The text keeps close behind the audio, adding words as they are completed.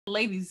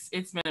Ladies,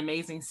 it's been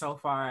amazing so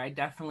far. I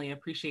definitely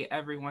appreciate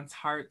everyone's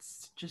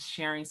hearts just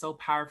sharing so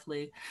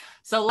powerfully.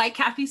 So, like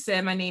Kathy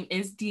said, my name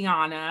is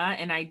Dionna,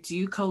 and I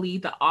do co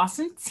lead the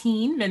Awesome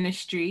Teen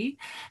Ministry.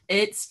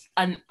 It's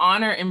an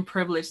honor and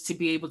privilege to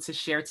be able to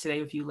share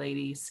today with you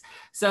ladies.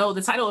 So,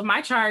 the title of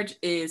my charge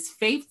is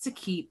Faith to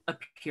Keep a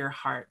Pure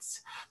Heart.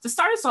 To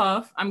start us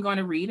off, I'm going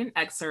to read an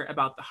excerpt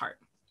about the heart.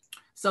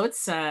 So, it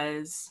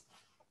says,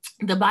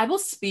 the Bible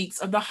speaks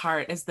of the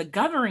heart as the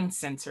governing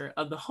center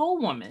of the whole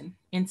woman,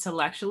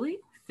 intellectually,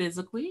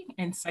 physically,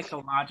 and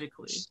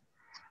psychologically.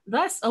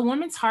 Thus, a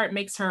woman's heart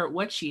makes her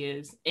what she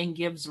is and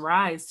gives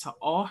rise to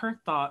all her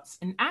thoughts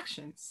and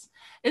actions.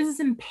 It is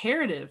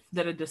imperative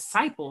that a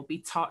disciple be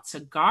taught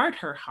to guard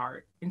her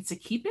heart and to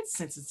keep it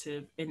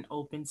sensitive and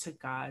open to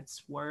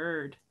God's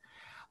word.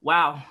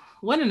 Wow,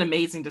 what an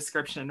amazing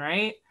description,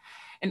 right?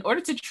 In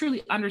order to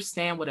truly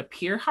understand what a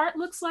pure heart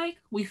looks like,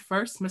 we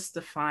first must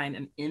define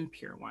an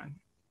impure one.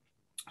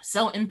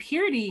 So,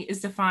 impurity is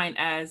defined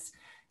as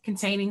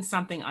containing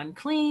something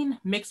unclean,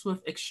 mixed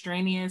with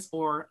extraneous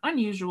or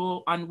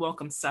unusual,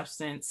 unwelcome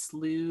substance,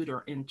 lewd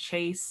or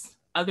unchaste.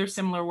 Other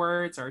similar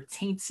words are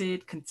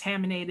tainted,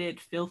 contaminated,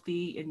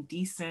 filthy,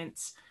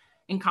 indecent.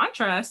 In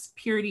contrast,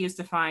 purity is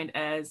defined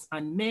as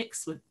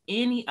unmixed with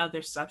any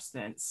other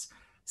substance,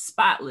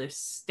 spotless,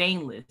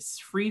 stainless,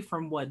 free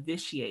from what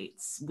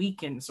vitiates,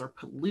 weakens, or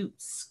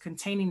pollutes,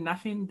 containing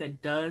nothing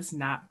that does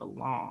not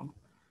belong.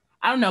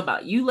 I don't know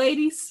about you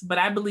ladies, but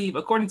I believe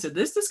according to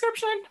this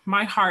description,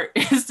 my heart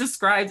is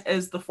described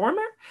as the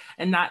former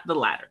and not the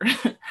latter.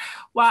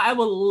 While I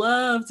would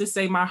love to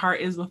say my heart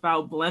is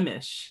without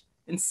blemish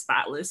and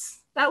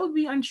spotless, that would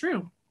be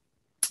untrue.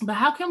 But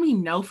how can we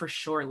know for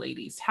sure,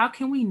 ladies? How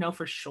can we know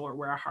for sure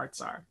where our hearts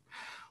are?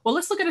 Well,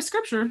 let's look at a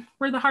scripture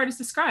where the heart is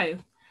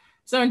described.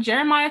 So in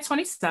Jeremiah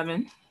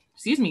 17.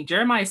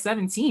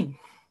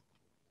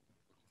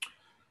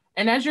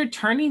 And as you're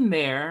turning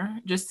there,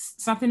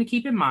 just something to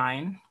keep in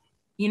mind,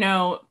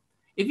 if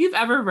you've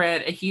ever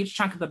read a huge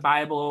chunk of the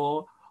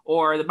Bible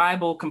or the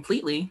Bible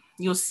completely,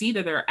 you'll see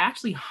that there are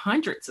actually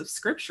hundreds of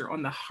scripture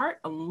on the heart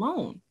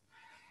alone.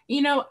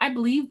 I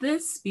believe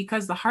this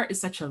because the heart is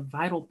such a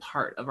vital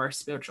part of our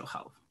spiritual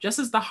health, just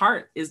as the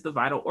heart is the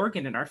vital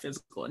organ in our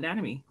physical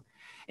anatomy.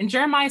 In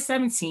Jeremiah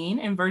 17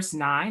 and verse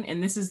 9,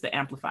 and this is the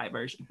Amplified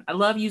version. I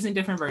love using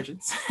different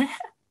versions.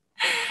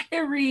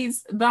 It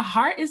reads, the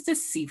heart is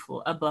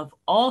deceitful above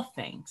all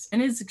things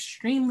and is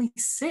extremely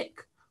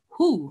sick.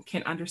 Who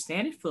can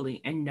understand it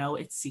fully and know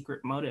its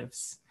secret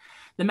motives?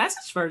 The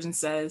Message version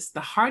says,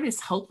 the heart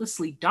is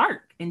hopelessly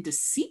dark and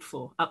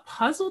deceitful, a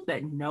puzzle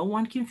that no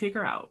one can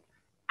figure out.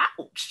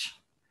 Ouch.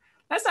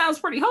 That sounds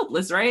pretty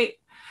hopeless, right?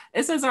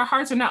 It says our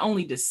hearts are not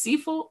only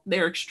deceitful,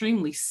 they're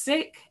extremely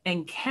sick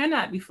and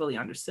cannot be fully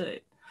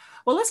understood.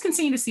 Well, let's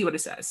continue to see what it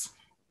says.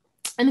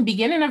 In the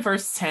beginning of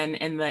verse 10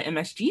 in the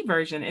MSG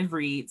version, it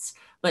reads,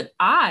 but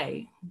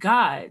I,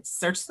 God,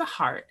 search the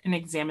heart and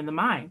examine the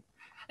mind.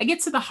 I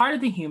get to the heart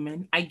of the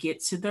human. I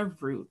get to the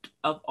root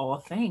of all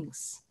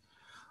things.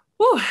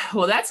 Whew,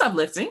 well, that's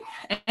uplifting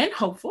and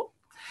hopeful.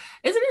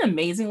 Isn't it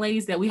amazing,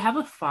 ladies, that we have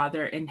a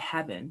Father in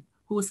heaven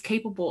who is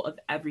capable of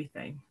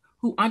everything,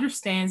 who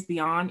understands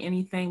beyond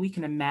anything we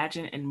can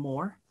imagine and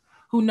more,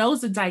 who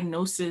knows the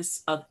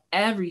diagnosis of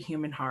every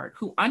human heart,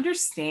 who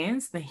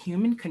understands the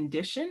human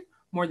condition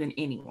more than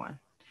anyone.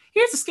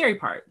 Here's the scary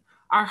part.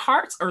 Our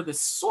hearts are the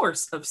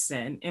source of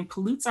sin and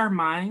pollutes our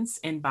minds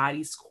and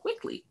bodies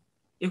quickly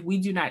if we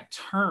do not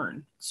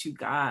turn to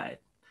God.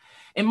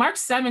 In Mark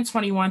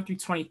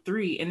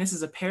 7:21-23, and this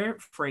is a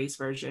paraphrase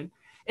version,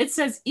 it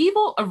says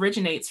evil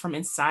originates from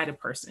inside a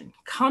person.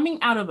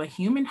 Coming out of a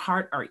human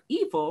heart are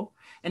evil,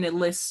 and it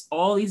lists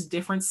all these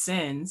different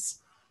sins,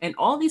 and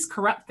all these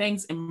corrupt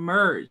things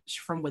emerge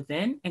from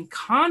within and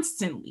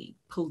constantly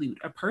pollute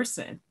a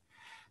person.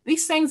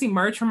 These things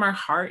emerge from our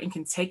heart and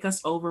can take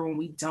us over when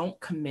we don't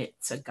commit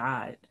to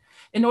God.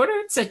 In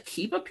order to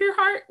keep a pure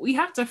heart, we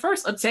have to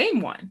first obtain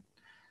one.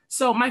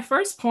 So my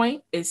first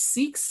point is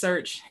seek,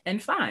 search,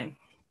 and find.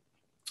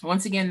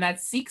 Once again,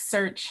 that's seek,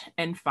 search,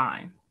 and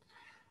find.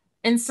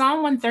 In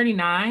Psalm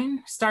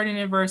 139, starting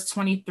in verse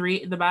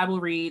 23, the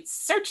Bible reads,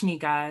 search me,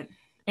 God,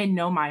 and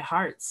know my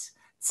hearts.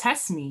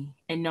 Test me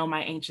and know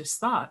my anxious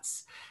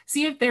thoughts.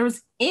 See if there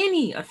is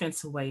any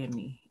offensive way in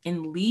me,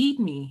 and lead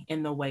me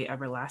in the way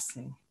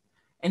everlasting.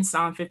 In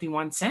Psalm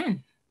 51:10,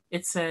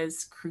 it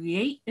says,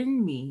 create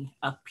in me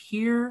a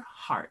pure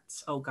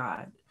heart, O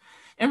God,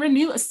 and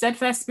renew a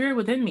steadfast spirit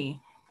within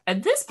me.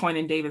 At this point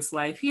in David's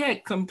life, he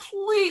had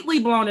completely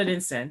blown it in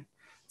sin,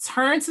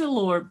 turned to the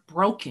Lord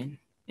broken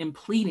and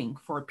pleading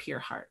for a pure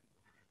heart.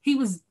 He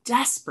was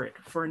desperate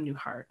for a new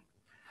heart.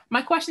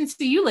 My question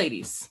to you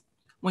ladies,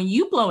 when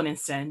you blow it in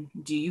sin,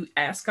 do you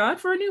ask God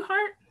for a new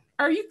heart?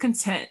 Or are you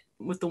content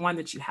with the one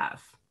that you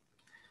have?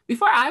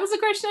 Before I was a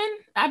Christian,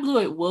 I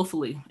blew it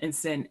willfully in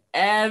sin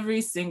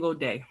every single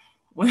day.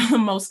 One of the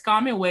most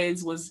common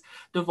ways was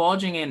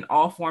divulging in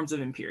all forms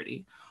of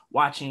impurity,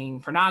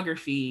 watching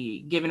pornography,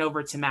 giving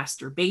over to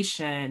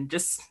masturbation,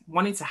 just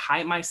wanting to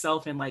hide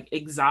myself in like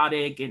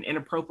exotic and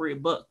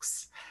inappropriate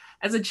books.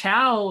 As a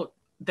child,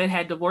 that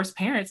had divorced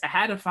parents, I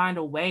had to find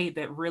a way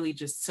that really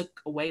just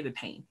took away the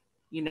pain,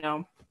 you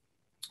know?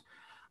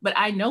 But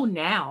I know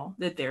now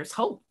that there's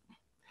hope.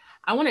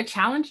 I want to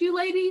challenge you,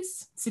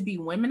 ladies, to be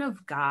women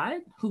of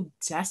God who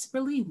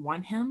desperately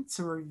want Him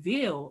to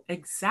reveal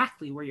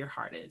exactly where your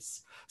heart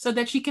is so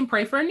that you can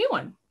pray for a new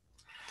one.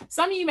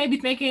 Some of you may be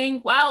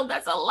thinking, well,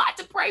 that's a lot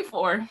to pray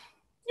for.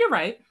 You're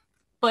right.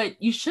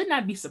 But you should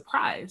not be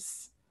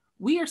surprised.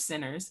 We are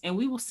sinners and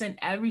we will sin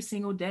every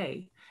single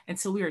day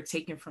until we are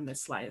taken from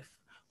this life.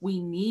 We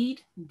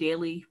need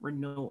daily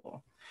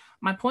renewal.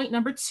 My point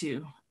number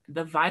 2,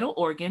 the vital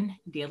organ,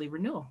 daily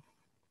renewal.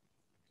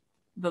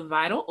 The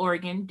vital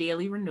organ,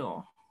 daily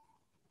renewal.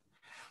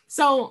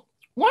 So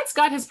once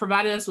God has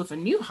provided us with a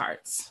new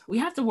heart, we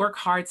have to work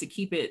hard to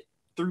keep it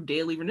through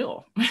daily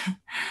renewal.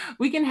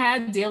 We can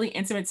have daily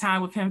intimate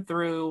time with Him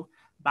through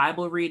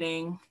Bible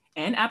reading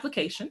and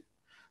application,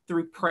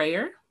 through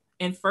prayer.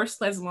 In 1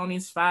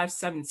 Thessalonians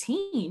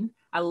 5:17,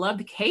 I love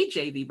the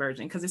KJV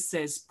version because it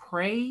says,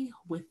 pray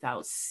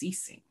without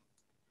ceasing.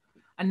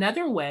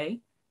 Another way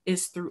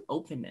is through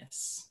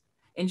openness.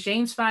 In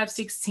James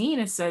 5:16,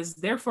 it says,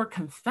 therefore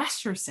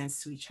confess your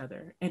sins to each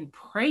other and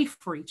pray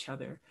for each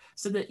other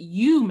so that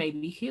you may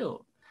be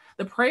healed.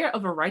 The prayer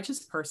of a righteous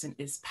person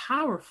is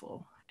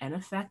powerful and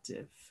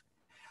effective.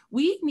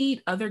 We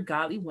need other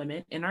godly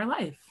women in our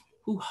life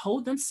who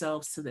hold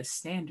themselves to the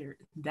standard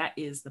that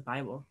is the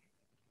Bible.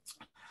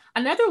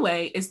 Another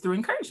way is through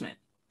encouragement.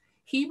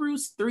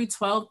 Hebrews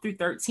 3:12 through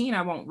 13,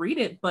 I won't read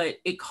it, but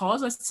it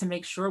calls us to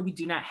make sure we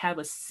do not have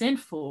a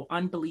sinful,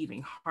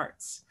 unbelieving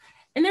hearts.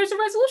 And there's a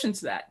resolution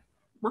to that.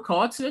 We're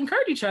called to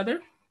encourage each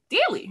other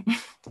daily.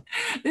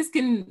 This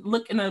can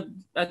look in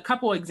a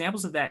couple of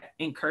examples of that: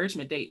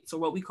 encouragement dates, or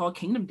what we call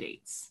kingdom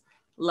dates,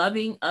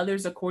 loving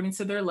others according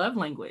to their love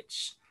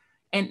language.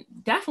 And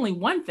definitely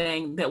one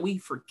thing that we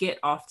forget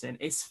often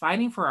is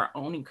fighting for our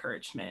own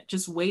encouragement.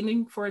 Just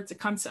waiting for it to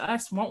come to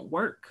us won't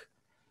work.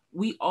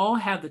 We all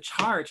have the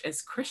charge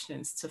as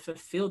Christians to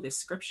fulfill this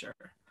scripture.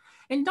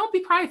 And don't be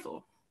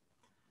prideful.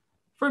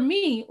 For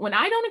me, when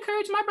I don't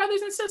encourage my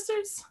brothers and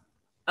sisters,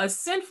 a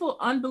sinful,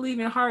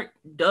 unbelieving heart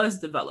does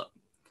develop.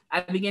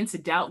 I begin to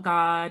doubt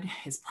God,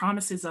 His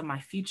promises of my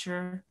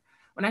future.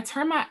 When I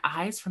turn my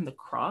eyes from the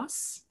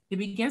cross, it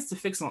begins to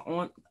fix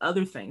on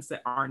other things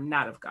that are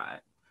not of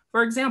God.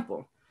 For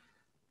example,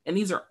 and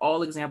these are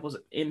all examples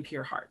of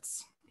impure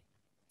hearts.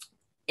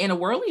 In a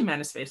worldly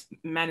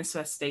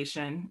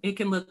manifestation, it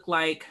can look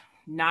like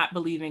not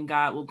believing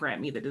God will grant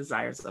me the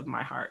desires of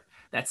my heart.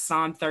 That's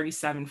Psalm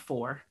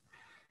 37:4.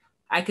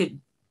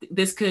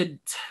 This could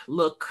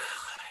look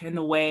in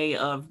the way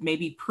of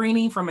maybe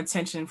preening from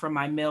attention from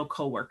my male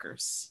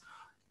coworkers,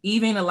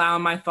 even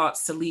allowing my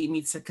thoughts to lead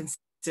me to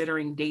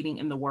considering dating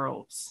in the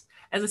world.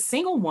 As a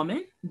single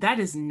woman, that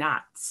is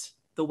not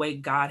the way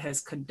God has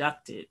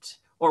conducted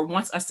or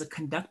wants us to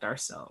conduct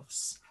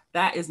ourselves.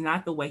 That is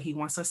not the way He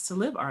wants us to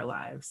live our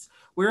lives.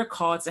 We're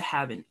called to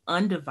have an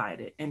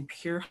undivided and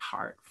pure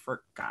heart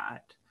for God.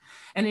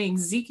 And in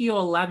Ezekiel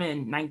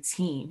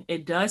 11:19,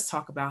 it does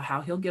talk about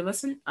how He'll give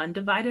us an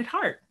undivided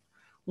heart,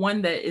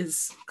 one that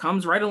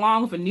comes right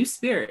along with a new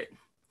spirit.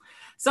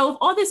 So with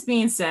all this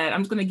being said,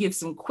 I'm just going to give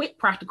some quick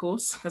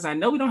practicals because I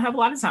know we don't have a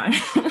lot of time.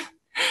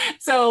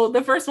 So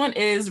the first one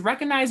is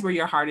recognize where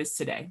your heart is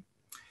today.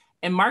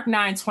 In Mark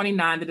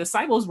 9:29, the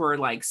disciples were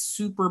like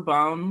super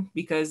bummed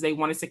because they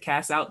wanted to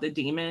cast out the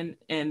demon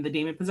and the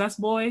demon-possessed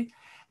boy.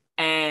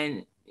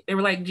 And they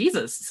were like,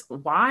 Jesus,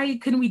 why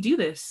couldn't we do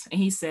this? And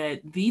He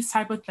said, these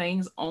type of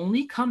things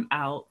only come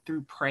out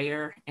through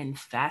prayer and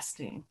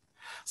fasting.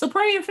 So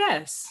pray and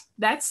fast.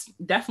 That's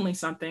definitely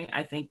something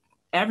I think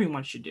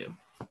everyone should do.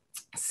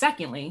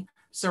 Secondly,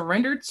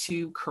 surrender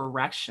to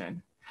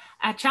correction.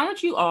 I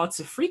challenge you all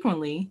to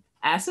frequently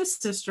ask a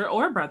sister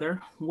or a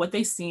brother what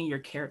they see in your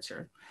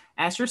character.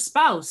 Ask your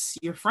spouse,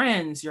 your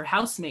friends, your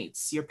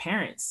housemates, your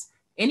parents,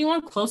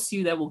 anyone close to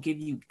you that will give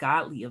you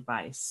godly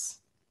advice.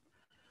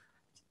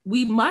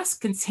 We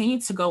must continue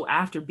to go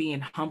after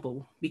being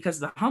humble because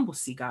the humble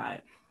see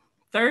God.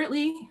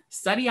 Thirdly,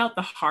 study out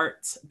the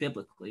heart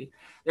biblically.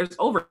 There's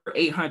over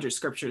 800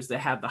 scriptures that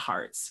have the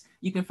hearts.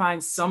 You can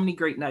find so many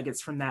great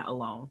nuggets from that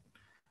alone.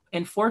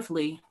 And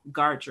fourthly,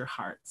 guard your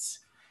hearts.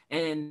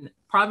 In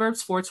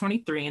Proverbs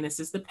 4:23, and this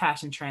is the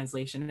Passion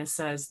Translation, it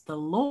says, the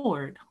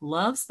Lord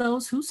loves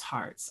those whose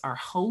hearts are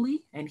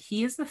holy, and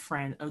He is the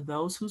friend of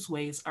those whose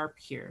ways are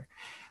pure.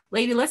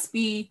 Ladies,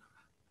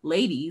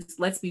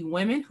 let's be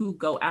women who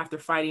go after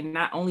fighting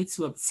not only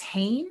to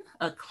obtain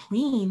a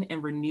clean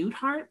and renewed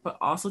heart, but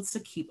also to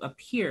keep a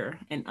pure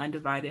and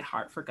undivided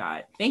heart for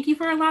God. Thank you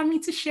for allowing me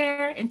to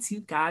share, and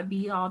to God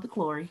be all the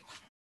glory.